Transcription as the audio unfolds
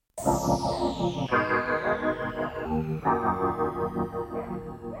Looking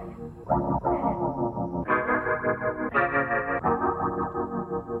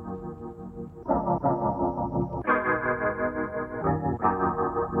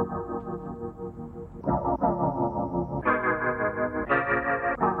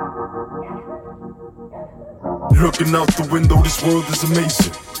out the window, this world is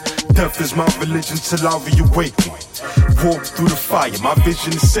amazing. Death is my religion till I reawaken. Walk through the fire, my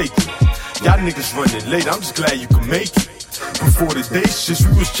vision is sacred. Y'all niggas running late, I'm just glad you can make it. Before the day shifts,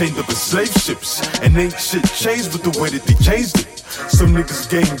 we was chained up in slave ships. And ain't shit changed with the way that they changed it. Some niggas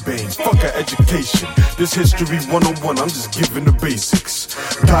gangbang, fuck our education. This history 101, I'm just giving the basics.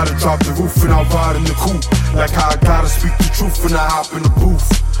 Gotta drop the roof and I ride in the coupe. Like how I gotta speak the truth when I hop in the booth.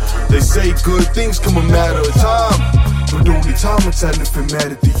 They say good things come a matter of time, but the only time will tell if it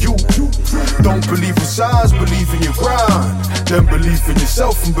mattered to you. Don't believe in signs, believe in your grind. Then believe in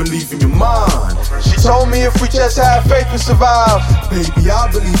yourself and believe in your mind. She told me if we just have faith we survive. Baby,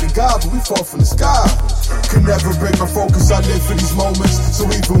 I believe in God, but we fall from the sky. Could never break my focus, I live for these moments. So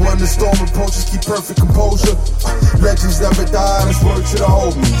even when the storm approaches, keep perfect composure. Legends never die, that's word to the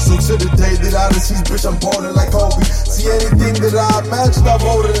homies. So to the day that I deceased, bitch, I'm ballin' like Kobe. See anything that I imagined, I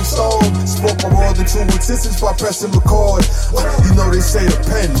wrote it in stone. Spoke my world into existence by pressing record. You know they say the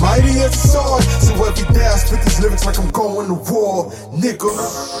pen mighty as a sword. So every day I spit these lyrics like I'm going to war, nigga.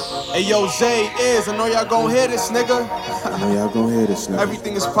 Hey yo, Zay is, I know y'all gon' hear this, nigga. I know y'all gon' hear this, nigga.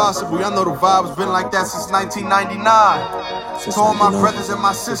 Everything is possible, y'all know the vibe's been like that since 1999. To all my brothers and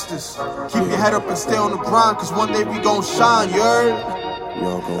my sisters, keep your head up and stay on the grind, cause one day we gon' shine, you heard?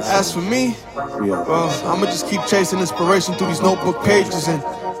 As for me, well, I'ma just keep chasing inspiration through these notebook pages and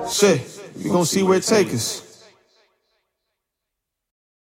shit, we gon' see where it takes us.